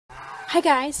Hi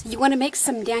guys, you want to make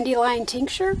some dandelion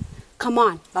tincture? Come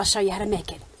on, I'll show you how to make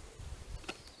it.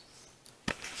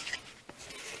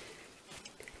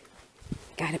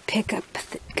 Gotta pick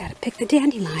the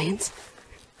dandelions.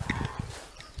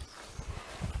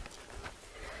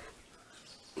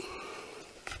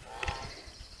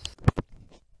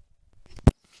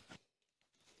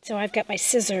 So I've got my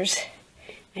scissors.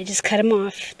 I just cut them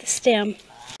off the stem.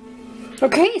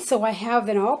 Okay, so I have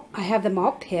them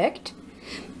all picked.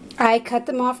 I cut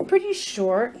them off pretty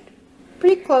short,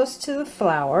 pretty close to the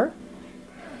flower.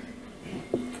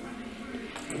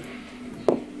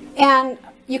 And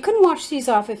you can wash these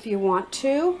off if you want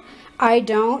to. I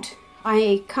don't.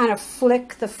 I kind of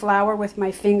flick the flower with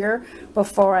my finger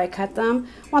before I cut them.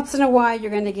 Once in a while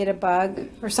you're going to get a bug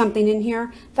or something in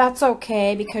here. That's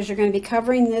okay, because you're going to be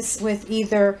covering this with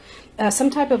either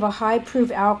some type of a high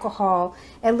proof alcohol,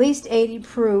 at least 80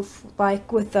 proof,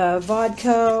 like with a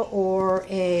vodka or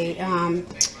a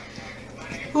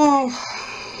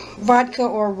vodka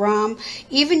or rum.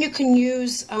 Even you can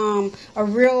use a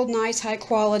real nice high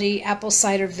quality apple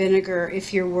cider vinegar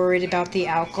if you're worried about the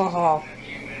alcohol.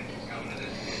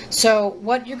 So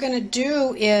what you're going to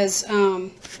do is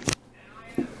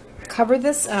cover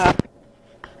this up.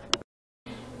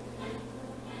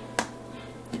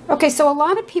 Okay, so a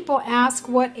lot of people ask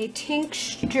what a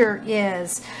tincture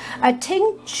is. A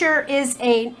tincture is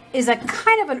a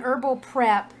kind of an herbal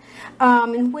prep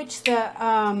in which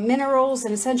the minerals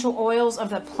and essential oils of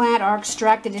the plant are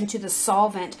extracted into the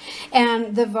solvent,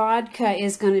 and the vodka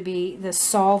is going to be the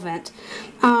solvent.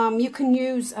 You can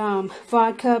use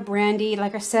vodka, brandy,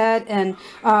 like I said, and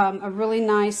a really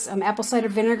nice apple cider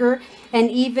vinegar, and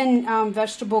even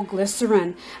vegetable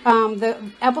glycerin. The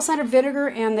apple cider vinegar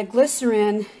and the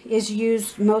glycerin is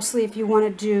used mostly if you want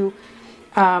to do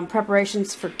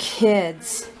preparations for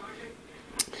kids.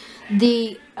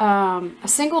 A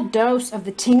single dose of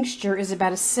the tincture is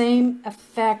about the same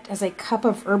effect as a cup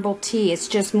of herbal tea. It's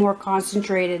just more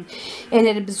concentrated, and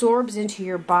it absorbs into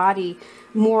your body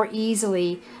more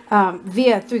easily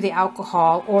through the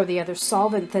alcohol or the other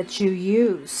solvent that you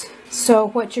use. So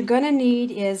what you're going to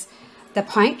need is the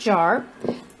pint jar.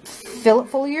 Fill it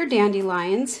full of your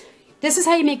dandelions. This is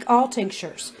how you make all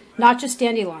tinctures, not just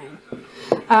dandelion.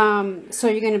 So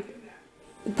you're going to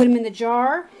put them in the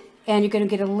jar, and you're going to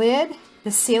get a lid,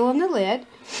 the seal on the lid,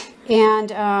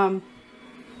 and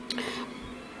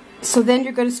so then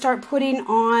you're going to start putting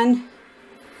on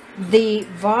the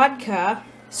vodka.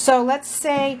 So let's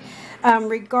say,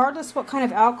 regardless what kind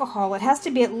of alcohol, it has to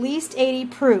be at least 80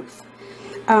 proof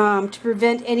to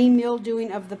prevent any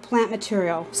mildewing of the plant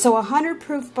material. So a 100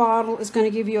 proof bottle is going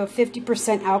to give you a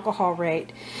 50% alcohol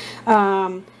rate.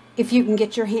 If you can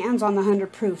get your hands on the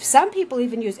 100 proof. Some people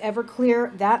even use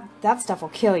Everclear. That stuff will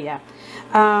kill you.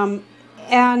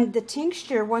 And the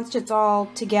tincture, once it's all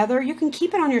together, you can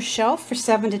keep it on your shelf for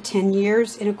 7 to 10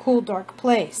 years in a cool, dark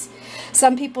place.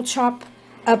 Some people chop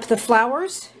up the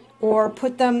flowers or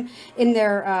put them in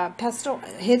their pestle,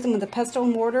 hit them with a pestle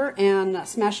mortar and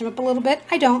smash them up a little bit.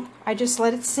 I don't. I just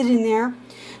let it sit in there.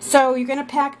 So you're going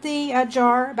to pack the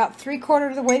jar about 3/4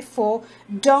 of the way full.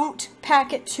 Don't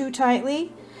pack it too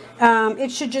tightly.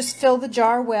 It should just fill the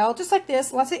jar well, just like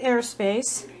this, lots of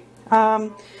airspace.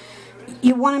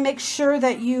 You want to make sure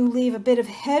that you leave a bit of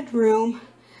headroom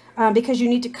because you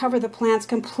need to cover the plants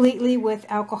completely with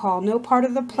alcohol. No part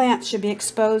of the plant should be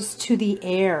exposed to the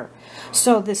air.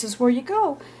 So this is where you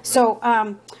go. So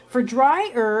for dry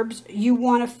herbs, you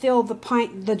want to fill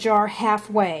the jar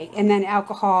halfway, and then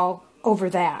alcohol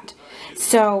over that.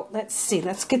 So let's see,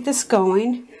 let's get this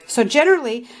going. So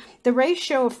generally, the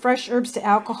ratio of fresh herbs to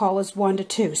alcohol is 1 to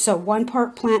 2. So 1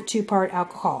 part plant, 2 part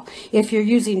alcohol. If you're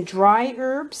using dry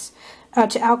herbs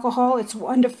to alcohol, it's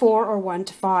 1 to 4 or 1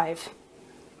 to 5.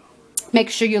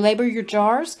 Make sure you label your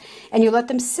jars and you let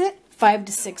them sit 5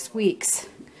 to 6 weeks.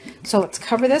 So let's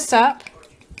cover this up.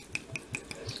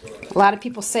 A lot of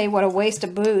people say what a waste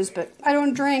of booze, but I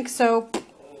don't drink, so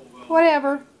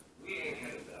whatever.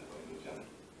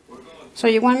 So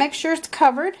you want to make sure it's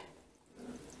covered.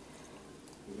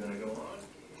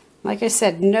 Like I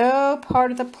said, no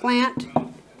part of the plant.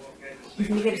 Let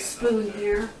me get a spoon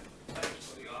here.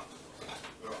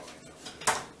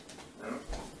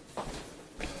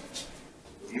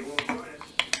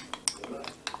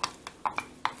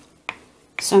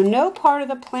 So no part of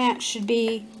the plant should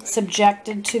be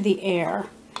subjected to the air.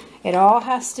 It all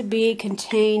has to be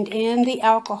contained in the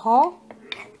alcohol.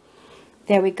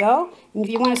 There we go. And if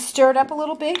you want to stir it up a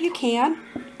little bit, you can.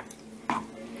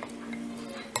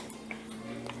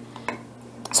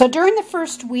 So during the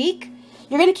first week,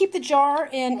 you're going to keep the jar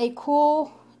in a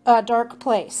cool dark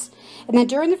place. And then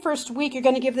during the first week, you're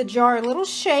going to give the jar a little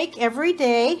shake every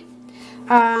day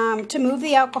to move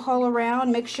the alcohol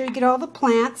around, make sure you get all the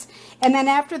plants. And then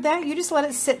after that, you just let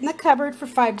it sit in the cupboard for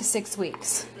 5 to 6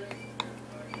 weeks.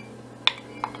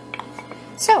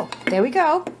 So, there we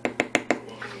go.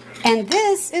 And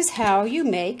this is how you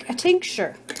make a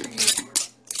tincture.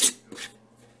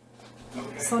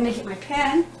 So let me get my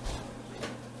pen.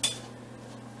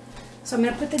 So I'm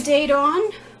going to put the date on.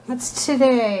 What's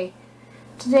today?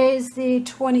 Today is the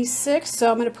 26th,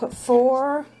 so I'm going to put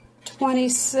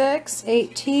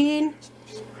 4/26/18.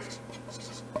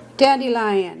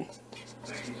 Dandelion.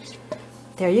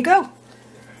 There you go.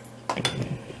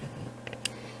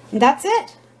 And that's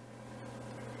it.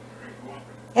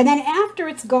 And then after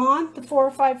it's gone, the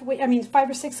 5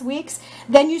 or 6 weeks,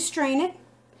 then you strain it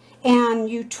and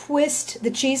you twist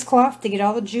the cheesecloth to get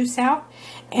all the juice out.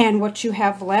 And what you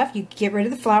have left, you get rid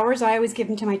of the flowers. I always give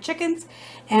them to my chickens.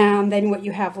 And then what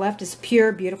you have left is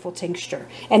pure, beautiful tincture.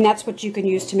 And that's what you can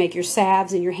use to make your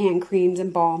salves and your hand creams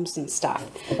and balms and stuff.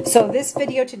 So this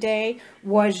video today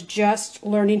was just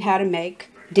learning how to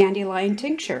make dandelion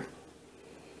tincture.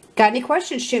 Got any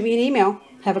questions? Shoot me an email.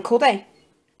 Have a cool day.